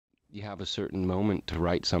You have a certain moment to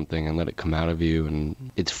write something and let it come out of you, and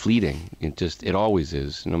it's fleeting. It always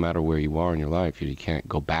is, no matter where you are in your life. You can't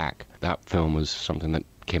go back. That film was something that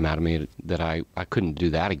came out of me that I couldn't do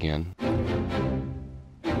that again.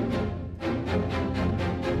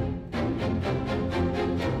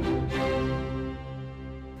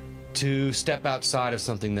 To step outside of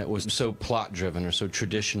something that was so plot-driven or so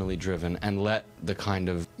traditionally driven and let the kind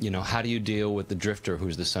of, how do you deal with the drifter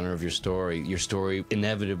who's the center of your story? Your story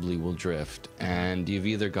inevitably will drift, and you've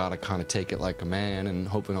either got to kind of take it like a man and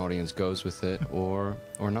hope an audience goes with it or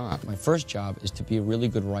not. My first job is to be a really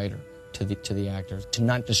good writer to the actors, to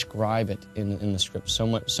not describe it in the script. So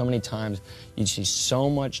many times you see so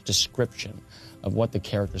much description of what the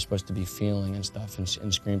character's supposed to be feeling and stuff in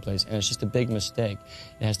screenplays, and it's just a big mistake.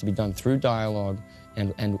 It has to be done through dialogue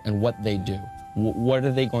and what they do. What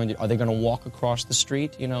are they going to do? Are they going to walk across the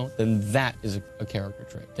street, Then that is a character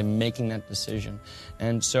trait. They're making that decision.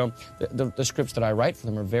 And so the scripts that I write for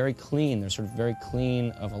them are very clean. They're sort of very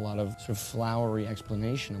clean of a lot of sort of flowery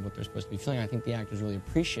explanation of what they're supposed to be feeling. I think the actors really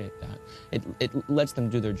appreciate that. It lets them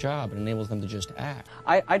do their job. It enables them to just act.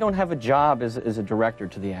 I don't have a job as a director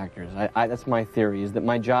to the actors. That's my theory, is that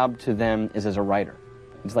my job to them is as a writer.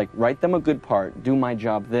 It's like, write them a good part, do my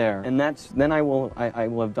job there, and then I will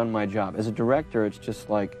have done my job. As a director, it's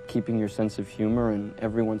just like keeping your sense of humor and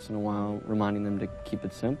every once in a while reminding them to keep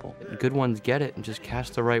it simple. Good ones get it and just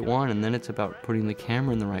cast the right one, and then it's about putting the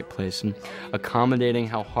camera in the right place and accommodating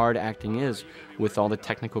how hard acting is with all the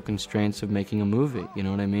technical constraints of making a movie, you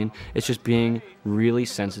know what I mean? It's just being really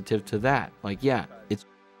sensitive to that. Like, yeah, it's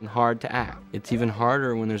hard to act. It's even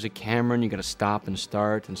harder when there's a camera and you gotta stop and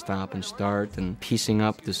start and stop and start and piecing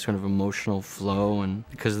up this sort of emotional flow, and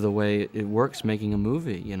because of the way it works making a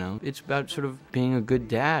movie, It's about sort of being a good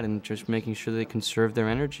dad and just making sure they conserve their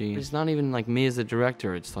energy. It's not even like me as the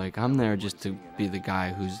director, it's like I'm there just to be the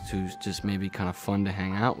guy who's just maybe kind of fun to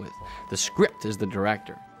hang out with. The script is the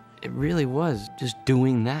director. It really was just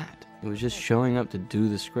doing that. It was just showing up to do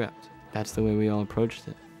the script. That's the way we all approached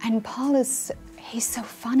it. And Paul he's so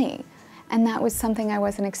funny, and that was something I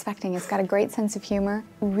wasn't expecting. He's got a great sense of humor,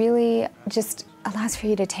 really just allows for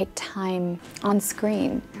you to take time on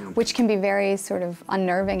screen, which can be very sort of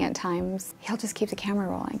unnerving at times. He'll just keep the camera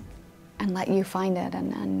rolling and let you find it,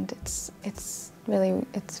 and it's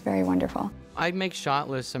very wonderful. I make shot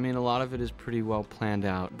lists. I mean, a lot of it is pretty well planned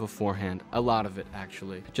out beforehand. A lot of it,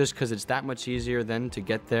 actually. Just because it's that much easier then to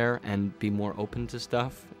get there and be more open to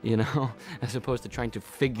stuff, as opposed to trying to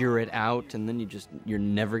figure it out, and then you're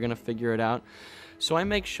never going to figure it out. So I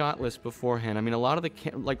make shot lists beforehand. I mean, a lot of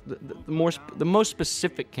the most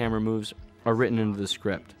specific camera moves are written into the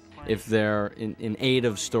script. If they're in aid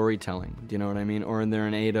of storytelling, do you know what I mean? Or they're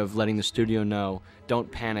in aid of letting the studio know, don't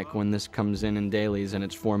panic when this comes in dailies and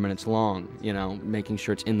it's 4 minutes long, making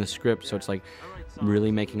sure it's in the script, so it's like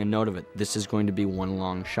really making a note of it. This is going to be one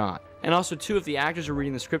long shot. And also, too, if the actors are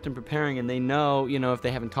reading the script and preparing and they know, if they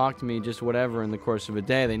haven't talked to me, just whatever, in the course of a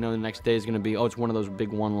day, they know the next day is going to be, it's one of those big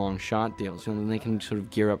one long shot deals. And then they can sort of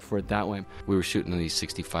gear up for it that way. We were shooting these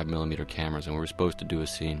 65mm cameras, and we were supposed to do a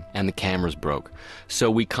scene, and the cameras broke. So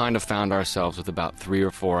we kind of found ourselves with about 3 or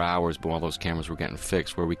 4 hours while those cameras were getting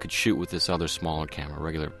fixed, where we could shoot with this other smaller camera,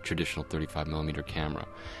 regular traditional 35mm camera.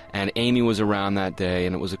 And Amy was around that day,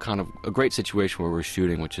 and it was a great situation where we were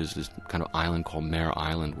shooting, which is this kind of island called Mare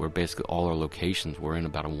Island, where basically all our locations were in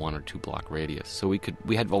about a 1 or 2 block radius. So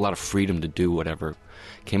we had a lot of freedom to do whatever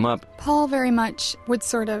came up. Paul very much would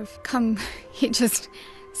sort of come, he'd just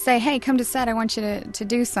say, hey, come to set, I want you to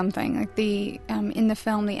do something. Like in the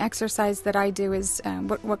film, the exercise that I do is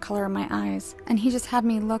what color are my eyes? And he just had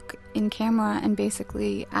me look in camera and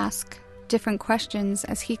basically ask different questions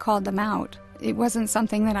as he called them out. It wasn't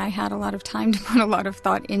something that I had a lot of time to put a lot of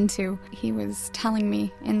thought into. He was telling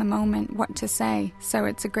me in the moment what to say, so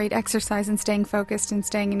it's a great exercise in staying focused and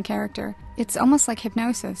staying in character. It's almost like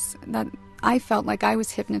hypnosis, that I felt like I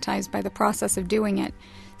was hypnotized by the process of doing it,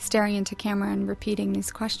 staring into camera and repeating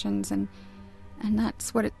these questions, and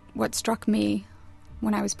that's what struck me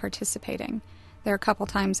when I was participating. There are a couple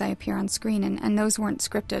times I appear on screen, and those weren't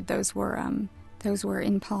scripted, those were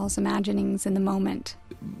in Paul's imaginings in the moment.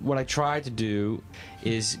 What I try to do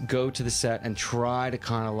is go to the set and try to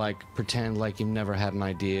kind of like pretend like you've never had an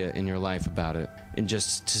idea in your life about it, and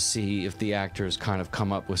just to see if the actors kind of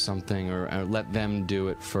come up with something, or let them do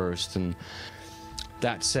it first. And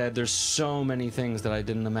That said, there's so many things that I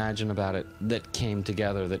didn't imagine about it that came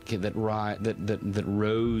together, that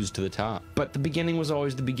rose to the top. But the beginning was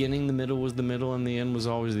always the beginning, the middle was the middle, and the end was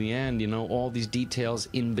always the end. You know, all these details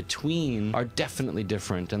in between are definitely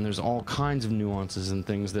different, and there's all kinds of nuances and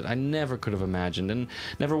things that I never could have imagined and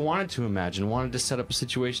never wanted to imagine, wanted to set up a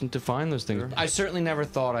situation to find those things. I certainly never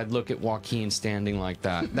thought I'd look at Joaquin standing like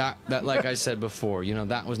that. That, like I said before, you know,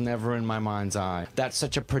 that was never in my mind's eye. That's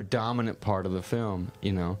such a predominant part of the film.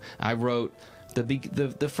 You know, I wrote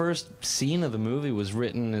the first scene of the movie was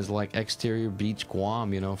written as like exterior beach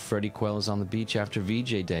Guam. You know, Freddie Quell is on the beach after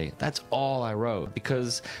VJ Day. That's all I wrote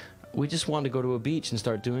because we just wanted to go to a beach and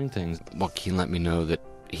start doing things. Joaquin let me know that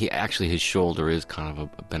his shoulder is kind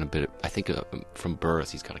of been a bit, I think from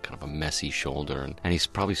birth he's got a kind of a messy shoulder, and he's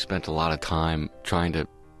probably spent a lot of time trying to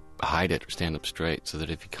hide it or stand up straight so that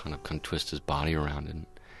if he kind of twist his body around, and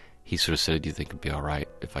he sort of said, do you think it'd be all right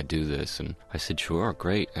if I do this? And I said, sure,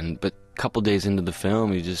 great. But a couple days into the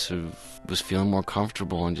film, he just sort of was feeling more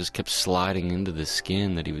comfortable and just kept sliding into the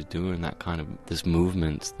skin that he was doing, that kind of, this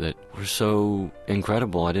movements that were so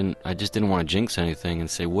incredible. I just didn't want to jinx anything and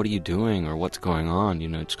say, what are you doing or what's going on? You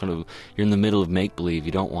know, it's kind of, you're in the middle of make-believe.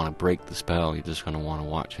 You don't want to break the spell. You just kind of want to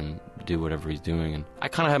watch him do whatever he's doing. And I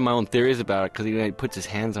kind of have my own theories about it because he puts his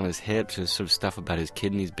hands on his hips. There's sort of stuff about his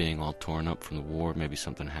kidneys being all torn up from the war. Maybe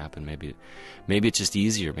something happened. Maybe it's just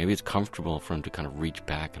easier. Maybe it's comfortable for him to kind of reach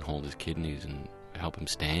back and hold his kidneys and help him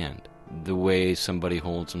stand. The way somebody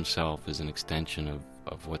holds himself is an extension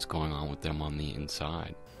of what's going on with them on the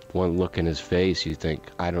inside. One look in his face, you think,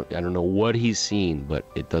 I don't know what he's seen, but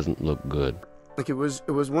it doesn't look good. Like it was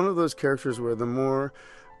one of those characters where the more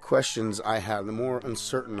questions I had, the more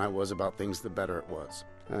uncertain I was about things, the better it was.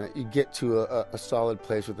 You get to a solid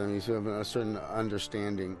place with them, you have a certain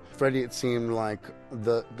understanding. Freddie, it seemed like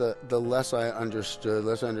the less I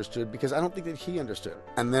understood because I don't think that he understood.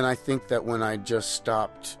 And then I think that when I just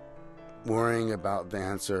stopped worrying about the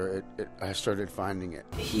answer, I started finding it.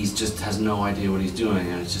 He just has no idea what he's doing,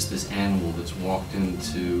 and it's just this animal that's walked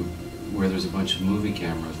into where there's a bunch of movie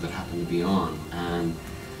cameras that happen to be on, and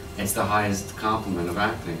it's the highest compliment of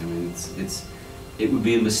acting. I mean, it would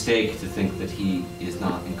be a mistake to think that he is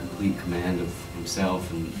not in complete command of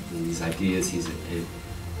himself and these ideas. He's an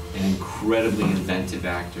incredibly inventive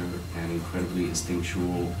actor and incredibly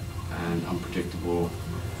instinctual and unpredictable,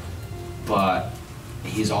 but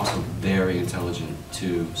he's also very intelligent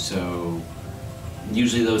too. So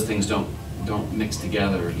usually those things don't mix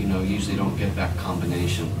together. You know, usually don't get that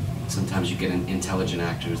combination. Sometimes you get intelligent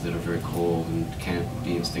actors that are very cold and can't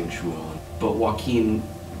be instinctual. But Joaquin,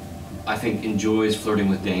 I think, enjoys flirting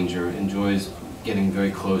with danger, enjoys getting very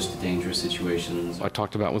close to dangerous situations. I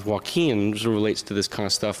talked about with Joaquin, which relates to this kind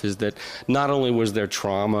of stuff, is that not only was there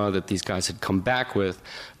trauma that these guys had come back with,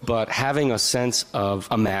 but having a sense of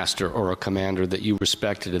a master or a commander that you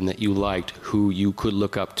respected and that you liked, who you could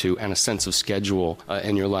look up to, and a sense of schedule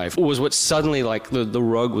in your life was what suddenly, like, the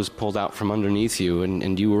rug was pulled out from underneath you,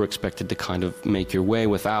 and you were expected to kind of make your way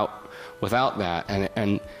without that,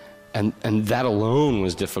 and that alone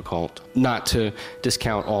was difficult, not to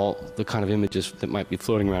discount all the kind of images that might be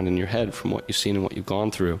floating around in your head from what you've seen and what you've gone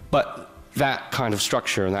through. But that kind of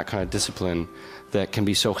structure and that kind of discipline that can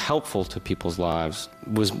be so helpful to people's lives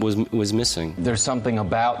was missing. There's something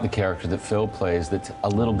about the character that Phil plays that's a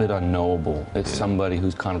little bit unknowable. It's somebody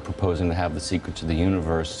who's kind of proposing to have the secrets of the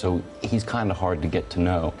universe, so he's kind of hard to get to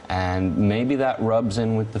know. And maybe that rubs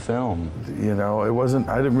in with the film. You know,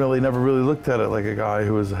 never really looked at it like a guy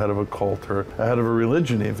who was head of a cult or head of a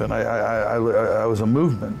religion even. I was a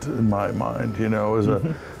movement in my mind, you know. It was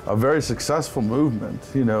a very successful movement,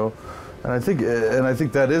 you know. And I think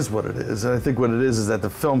that is what it is. And I think what it is that the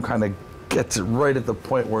film kind of gets it right at the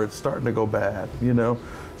point where it's starting to go bad. You know,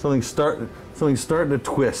 something's starting to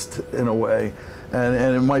twist in a way,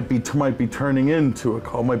 and it might be turning into a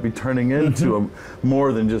cult, might be turning into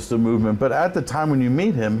more than just a movement. But at the time when you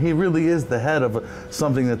meet him, he really is the head of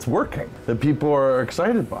something that's working, that people are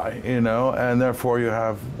excited by. You know, and therefore you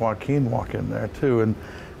have Joaquin walk in there too,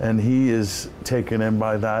 and he is taken in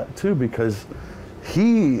by that too, because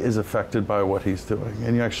he is affected by what he's doing,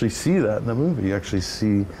 and you actually see that in the movie. You actually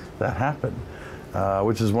see that happen,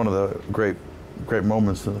 which is one of the great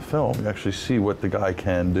moments in the film. You actually see what the guy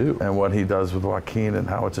can do and what he does with Joaquin and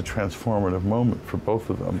how it's a transformative moment for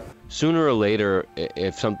both of them. Sooner or later,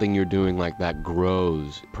 if something you're doing like that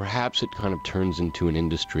grows, perhaps it kind of turns into an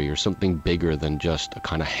industry or something bigger than just a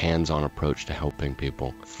kind of hands-on approach to helping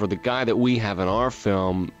people. For the guy that we have in our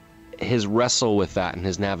film, his wrestle with that and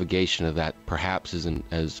his navigation of that perhaps isn't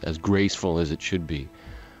as graceful as it should be.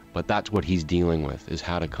 But that's what he's dealing with, is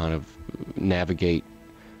how to kind of navigate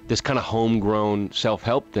this kind of homegrown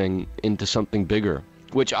self-help thing into something bigger,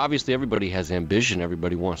 which obviously everybody has ambition.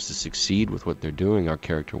 Everybody wants to succeed with what they're doing. Our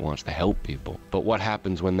character wants to help people. But what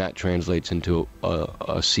happens when that translates into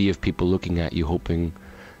a sea of people looking at you, hoping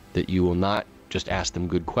that you will not just ask them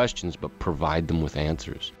good questions, but provide them with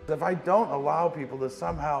answers? If I don't allow people to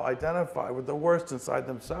somehow identify with the worst inside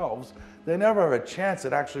themselves, they never have a chance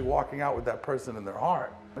at actually walking out with that person in their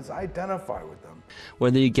heart. It's identify with them.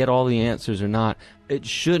 Whether you get all the answers or not, it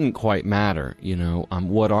shouldn't quite matter, you know.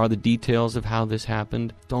 What are the details of how this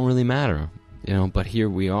happened? Don't really matter, you know, but here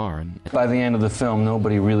we are. And by the end of the film,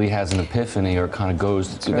 nobody really has an epiphany or kind of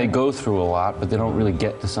goes, they go through a lot, but they don't really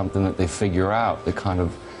get to something that they figure out. They kind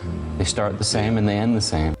of, they start the same and they end the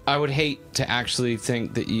same. I would hate to actually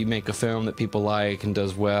think that you make a film that people like and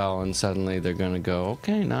does well, and suddenly they're going to go,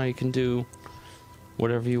 okay, now you can do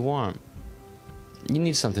whatever you want. You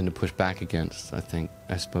need something to push back against,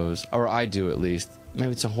 I suppose. Or I do, at least.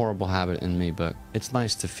 Maybe it's a horrible habit in me, but it's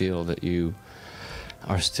nice to feel that you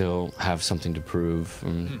are still have something to prove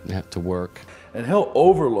and have to work. And he'll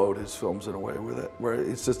overload his films in a way with it, where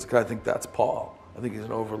it's just, I think that's Paul. I think he's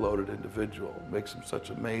an overloaded individual. It makes him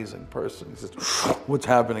such an amazing person. It's just, what's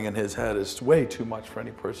happening in his head is way too much for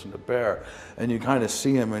any person to bear. And you kind of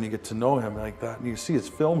see him and you get to know him like that. And you see his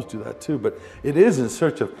films do that too, but it is in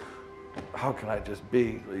search of, how can I just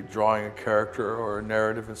be drawing a character or a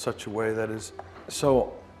narrative in such a way that is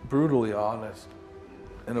so brutally honest,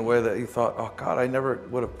 in a way that you thought, oh God, I never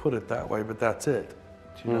would have put it that way, but that's it.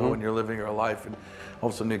 You know, when you're living your life, and all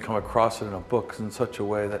of a sudden you come across it in a book in such a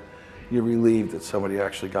way that you're relieved that somebody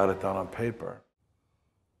actually got it down on paper.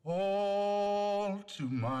 All to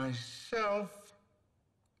myself,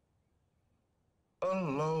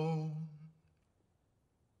 alone.